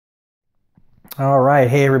All right,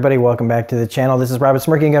 hey everybody, welcome back to the channel. This is Robert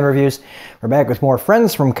Smirking Gun Reviews. We're back with more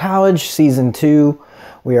Friends from College, Season 2.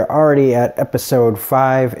 We are already at Episode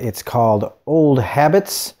 5. It's called Old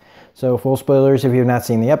Habits. So full spoilers if you've not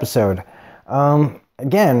seen the episode.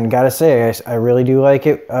 Again, gotta say, I really do like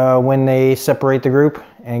it when they separate the group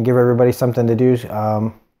and give everybody something to do.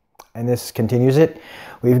 And this continues it.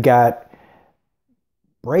 We've got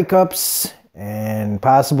breakups and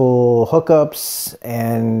possible hookups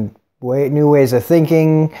and new ways of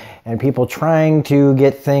thinking and people trying to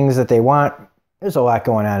get things that they want. There's a lot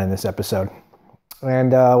going on in this episode.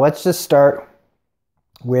 And let's just start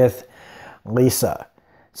with Lisa.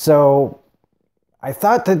 So I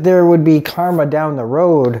thought that there would be karma down the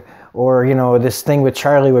road, or, you know, this thing with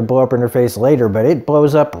Charlie would blow up in her face later, but it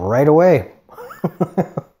blows up right away.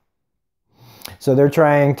 So they're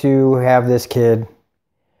trying to have this kid.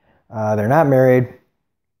 They're not married,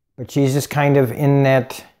 but she's just kind of in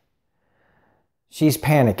that. She's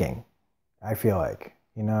panicking, I feel like.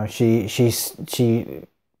 You know, the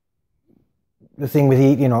thing with,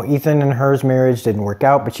 Ethan and her's marriage didn't work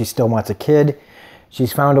out, but she still wants a kid.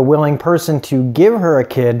 She's found a willing person to give her a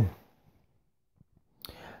kid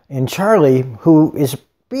in Charlie, who is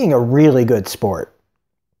being a really good sport.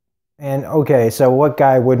 And okay, so what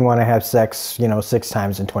guy wouldn't want to have sex, 6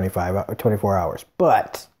 times in 24 hours?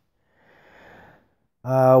 But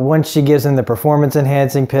once she gives him the performance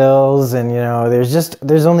enhancing pills, and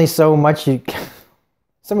there's only so much so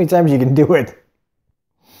many times you can do it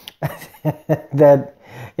that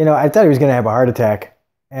I thought he was going to have a heart attack,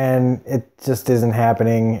 and it just isn't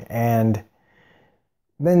happening. And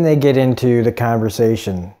then they get into the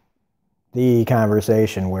conversation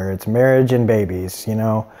where it's marriage and babies.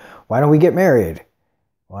 Why don't we get married?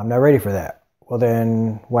 Well, I'm not ready for that. Well,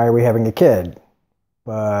 then why are we having a kid?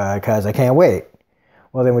 Because I can't wait.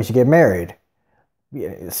 Well, then we should get married.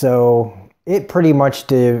 So it pretty much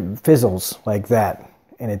fizzles like that.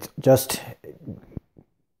 And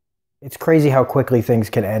it's crazy how quickly things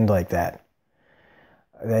can end like that.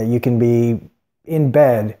 That you can be in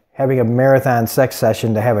bed having a marathon sex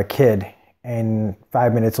session to have a kid, and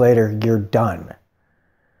 5 minutes later, you're done.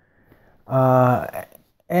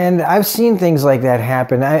 And I've seen things like that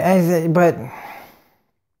happen. But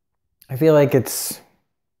I feel like I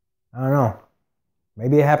don't know.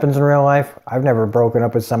 Maybe it happens in real life. I've never broken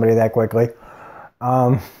up with somebody that quickly.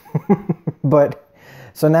 But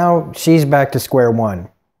so now she's back to square one.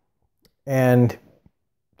 And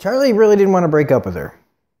Charlie really didn't want to break up with her.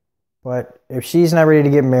 But if she's not ready to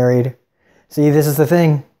get married, see, this is the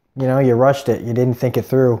thing. You rushed it. You didn't think it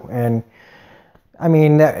through. And I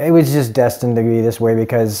mean, it was just destined to be this way,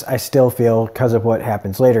 because I still feel because of what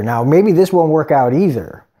happens later. Now, maybe this won't work out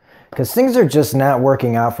either, because things are just not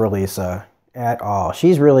working out for Lisa at all.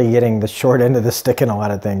 She's really getting the short end of the stick in a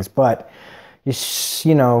lot of things, but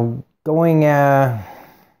pushing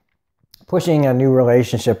a new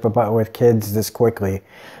relationship with kids this quickly.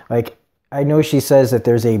 Like, I know she says that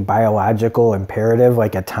there's a biological imperative,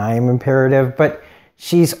 like a time imperative, but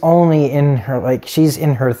she's only she's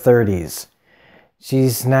in her 30s.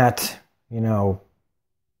 She's not,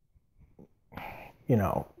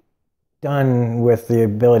 done with the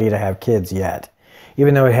ability to have kids yet,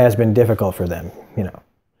 even though it has been difficult for them,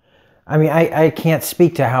 I mean, I can't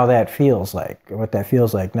speak to how that feels like, what that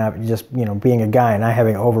feels like, not just, being a guy and not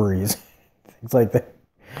having ovaries. It's like not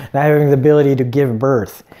having the ability to give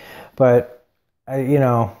birth. But,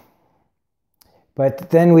 but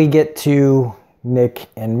then we get to Nick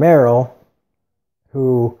and Meryl,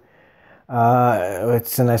 who,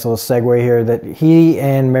 it's a nice little segue here, that he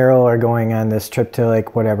and Meryl are going on this trip to,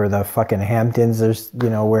 whatever, the fucking Hamptons. There's,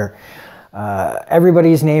 where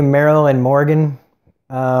everybody's named Meryl and Morgan,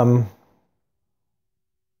 out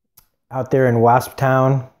there in Wasp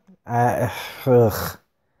Town.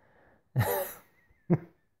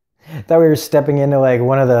 Thought we were stepping into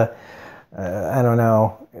one of the, I don't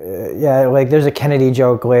know. Yeah, there's a Kennedy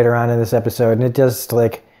joke later on in this episode, and it just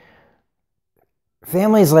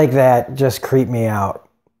families like that just creep me out.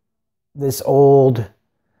 This old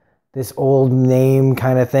name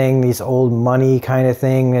kind of thing, this old money kind of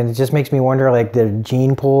thing, and it just makes me wonder, the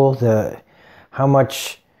gene pool, how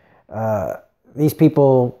much these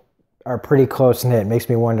people are pretty close knit. It makes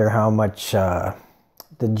me wonder how much the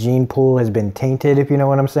gene pool has been tainted, if you know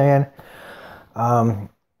what I'm saying.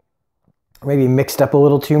 Maybe mixed up a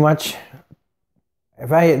little too much.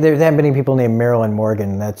 There's that many people named Marilyn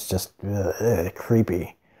Morgan, that's just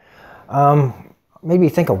creepy. Maybe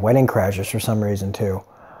think of Wedding Crashers for some reason too.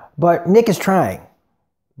 But Nick is trying.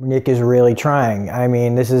 Nick is really trying. I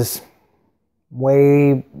mean, this is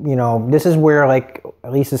way, this is where, like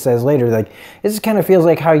Lisa says later, like, this kind of feels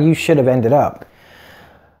like how you should have ended up.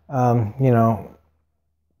 You know,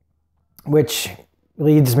 which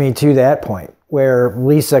leads me to that point where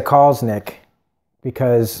Lisa calls Nick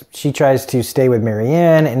because she tries to stay with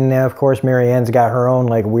Marianne, and of course Marianne's got her own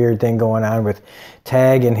like weird thing going on with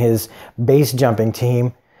Tag and his base jumping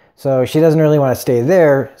team, so she doesn't really want to stay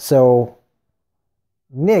there. So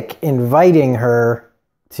Nick inviting her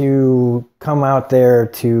to come out there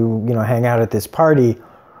to, you know, hang out at this party,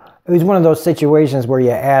 it was one of those situations where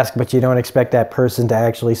you ask but you don't expect that person to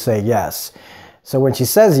actually say yes. So when she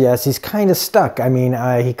says yes, he's kind of stuck. I mean,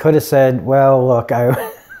 he could have said, well, look,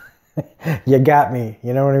 you got me.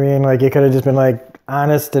 You know what I mean? Like, he could have just been like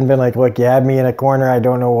honest and been like, look, you had me in a corner. I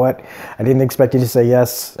don't know what. I didn't expect you to say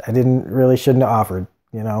yes. Shouldn't have offered,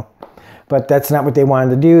 you know. But that's not what they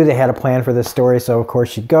wanted to do. They had a plan for this story. So, of course,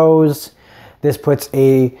 she goes. This puts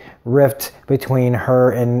a rift between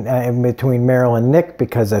her and between Meryl and Nick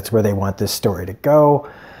because that's where they want this story to go.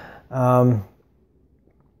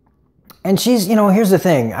 And she's, you know, here's the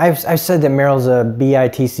thing. I've said that Meryl's a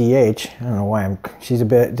bitch. I don't know why she's a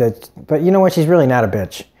bit, but you know what? She's really not a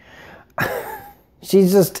bitch.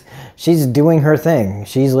 she's doing her thing.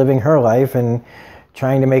 She's living her life and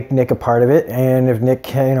trying to make Nick a part of it. And if Nick,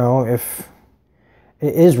 you know, if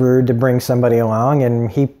it is rude to bring somebody along,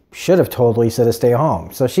 and he should have told Lisa to stay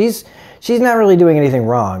home. So she's not really doing anything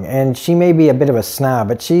wrong. And she may be a bit of a snob,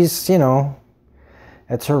 but she's, you know,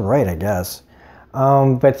 that's her right, I guess.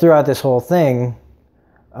 But throughout this whole thing,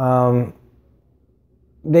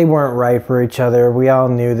 they weren't right for each other. We all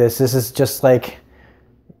knew this. This is just like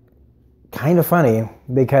kind of funny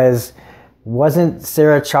because wasn't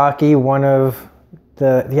Sarah Chalke one of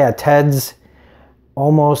Ted's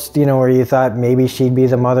almost, you know, where you thought maybe she'd be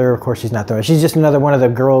the mother? Of course she's not the. She's just another one of the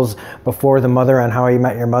girls before the mother on How I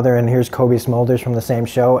Met Your Mother, and here's Kobe Smulders from the same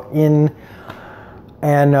show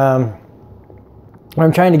what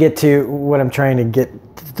I'm trying to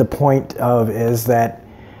get the point of is that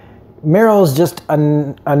Meryl's just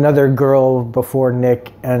another girl before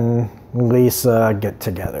Nick and Lisa get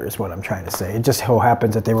together, is what I'm trying to say. It just so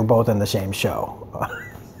happens that they were both on the same show.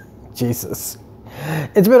 Jesus.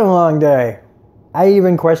 It's been a long day. I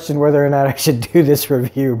even questioned whether or not I should do this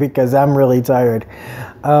review because I'm really tired.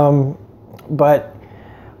 But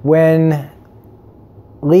when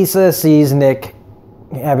Lisa sees Nick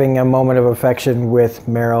having a moment of affection with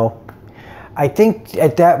Meryl, I think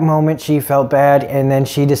at that moment she felt bad, and then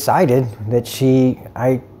she decided that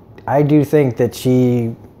I do think that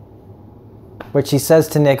what she says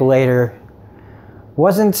to Nick later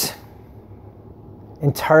wasn't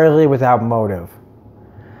entirely without motive.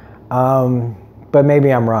 But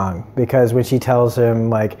maybe I'm wrong, because when she tells him,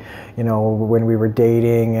 like, you know, when we were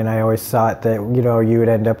dating and I always thought that, you know, you would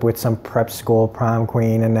end up with some prep school prom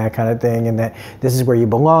queen and that kind of thing, and that this is where you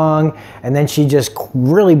belong. And then she just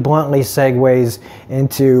really bluntly segues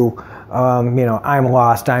into, you know, I'm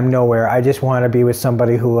lost, I'm nowhere. I just want to be with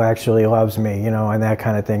somebody who actually loves me, you know, and that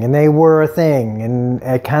kind of thing. And they were a thing. And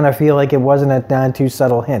I kind of feel like it wasn't a non too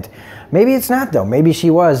subtle hint. Maybe it's not, though. Maybe she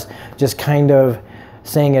was just kind of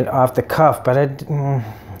saying it off the cuff, but I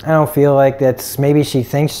don't feel like that's, maybe she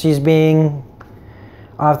thinks she's being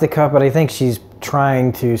off the cuff, but I think she's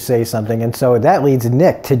trying to say something. And so that leads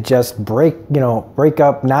Nick to just break up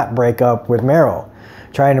with Meryl,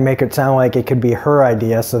 trying to make it sound like it could be her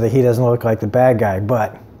idea so that he doesn't look like the bad guy.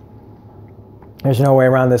 But there's no way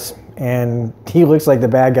around this, and he looks like the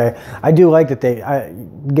bad guy. I do like that they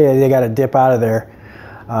got to dip out of there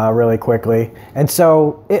really quickly. And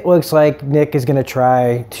so it looks like Nick is going to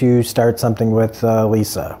try to start something with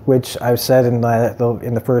Lisa, which I've said in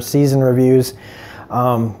the first season reviews,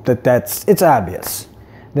 it's obvious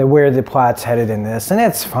that where the plot's headed in this, and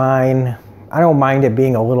that's fine. I don't mind it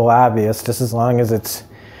being a little obvious, just as long as it's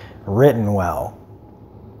written well.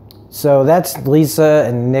 So that's Lisa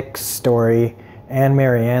and Nick's story and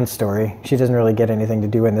Marianne's story. She doesn't really get anything to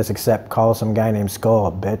do in this except call some guy named Skull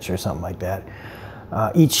a bitch or something like that.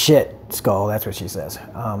 Eat shit, Skull, that's what she says.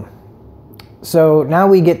 So now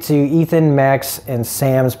we get to Ethan, Max, and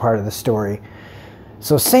Sam's part of the story.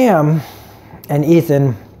 So Sam and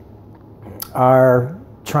Ethan are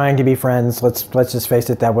trying to be friends. Let's just face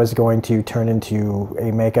it, that was going to turn into a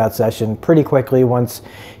makeout session pretty quickly once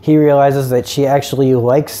he realizes that she actually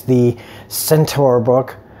likes the Centaur,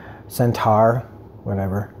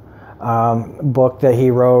 whatever, book that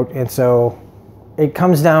he wrote. And so it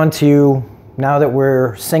comes down to, now that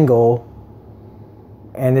we're single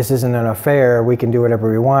and this isn't an affair, we can do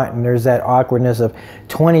whatever we want. And there's that awkwardness of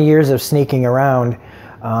 20 years of sneaking around.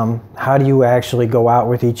 How do you actually go out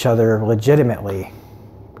with each other legitimately?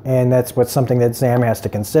 And that's something that Sam has to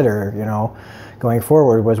consider, you know, going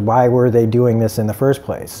forward, was why were they doing this in the first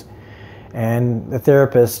place? And her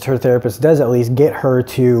therapist does at least get her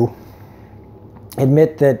to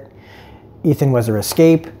admit that Ethan was her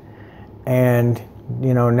escape, and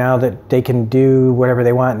now that they can do whatever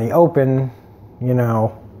they want in the open,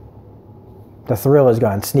 the thrill is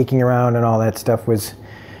gone. Sneaking around and all that stuff was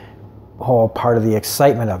a whole part of the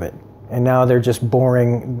excitement of it. And now they're just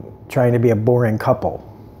boring, trying to be a boring couple.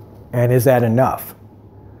 And is that enough?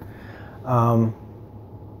 And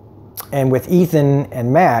with Ethan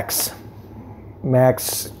and Max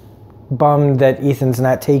bummed that Ethan's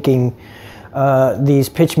not taking these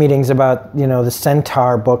pitch meetings about, the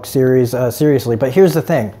Centaur book series seriously. But here's the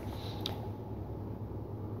thing.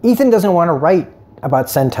 Ethan doesn't want to write about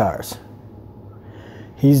centaurs.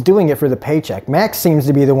 He's doing it for the paycheck. Max seems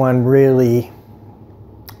to be the one really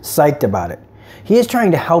psyched about it. He is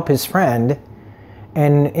trying to help his friend,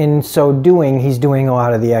 and in so doing, he's doing a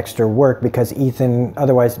lot of the extra work because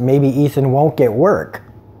otherwise maybe Ethan won't get work.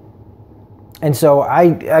 And so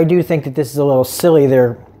I do think that this is a little silly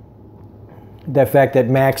there. The fact that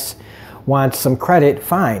Max wants some credit,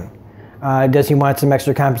 fine. Does he want some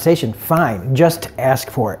extra compensation? Fine. Just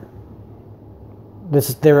ask for it.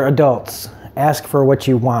 They're adults. Ask for what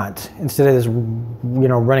you want instead of this,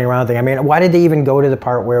 running around thing. I mean, why did they even go to the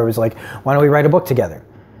part where it was like, why don't we write a book together?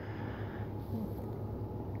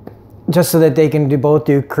 Just so that they can both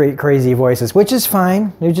do crazy voices, which is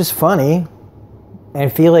fine. They're just funny.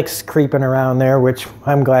 And Felix creeping around there, which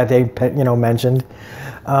I'm glad they mentioned.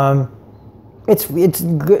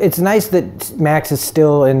 It's nice that Max is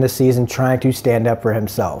still in the season trying to stand up for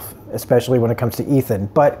himself, especially when it comes to Ethan.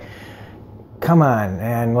 But come on,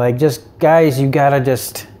 man. Guys, you gotta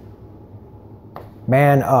just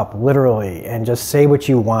man up, literally, and just say what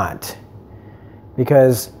you want.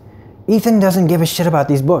 Because Ethan doesn't give a shit about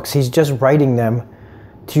these books. He's just writing them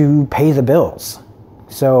to pay the bills.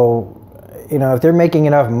 So, if they're making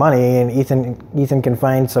enough money and Ethan can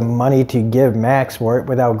find some money to give Max for it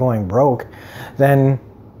without going broke, then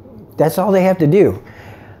that's all they have to do.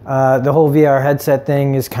 The whole VR headset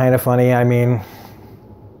thing is kind of funny. I mean,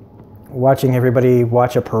 watching everybody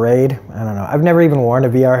watch a parade, I don't know. I've never even worn a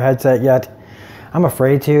VR headset yet. I'm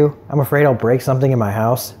afraid to. I'm afraid I'll break something in my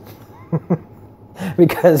house.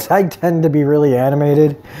 Because I tend to be really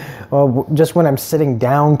animated. Well, just when I'm sitting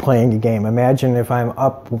down playing a game. Imagine if I'm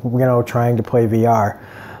up, trying to play VR.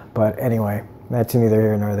 But anyway, that's neither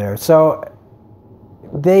here nor there. So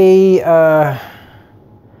they,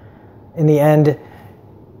 in the end,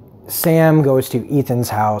 Sam goes to Ethan's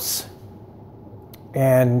house.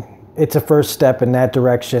 And it's a first step in that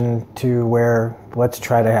direction to where let's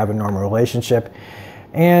try to have a normal relationship.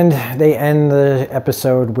 And they end the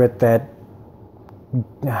episode with that,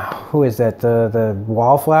 who is that? The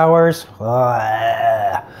Wallflowers?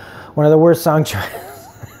 One of the worst song choices.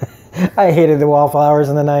 I hated the Wallflowers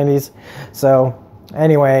in the 90s. So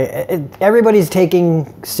anyway, everybody's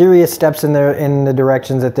taking serious steps in the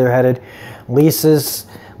directions that they're headed. Lisa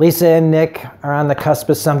and Nick are on the cusp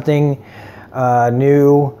of something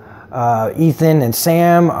new. Ethan and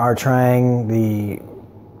Sam are trying the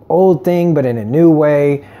old thing, but in a new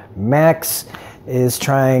way. Max is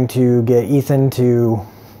trying to get Ethan to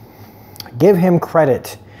give him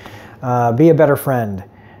credit, be a better friend.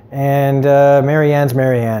 And Marianne's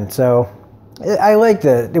Marianne. So I like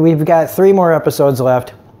that. We've got 3 more episodes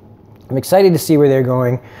left. I'm excited to see where they're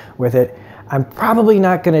going with it. I'm probably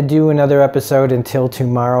not going to do another episode until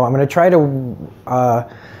tomorrow. I'm going to try to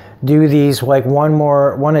do these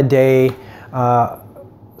one a day.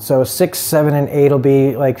 So 6, 7, and 8 will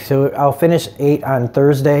be so I'll finish 8 on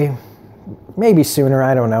Thursday. Maybe sooner,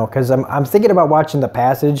 I don't know, because I'm thinking about watching The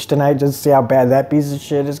Passage tonight just to see how bad that piece of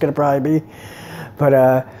shit is going to probably be. But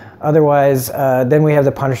otherwise, then we have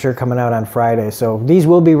The Punisher coming out on Friday. So these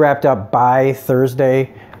will be wrapped up by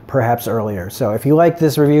Thursday, perhaps earlier. So if you like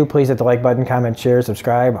this review, please hit the like button, comment, share,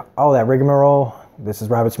 subscribe, all that rigmarole. This is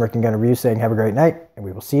Robert Smirking Gun Review saying have a great night, and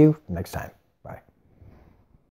we will see you next time.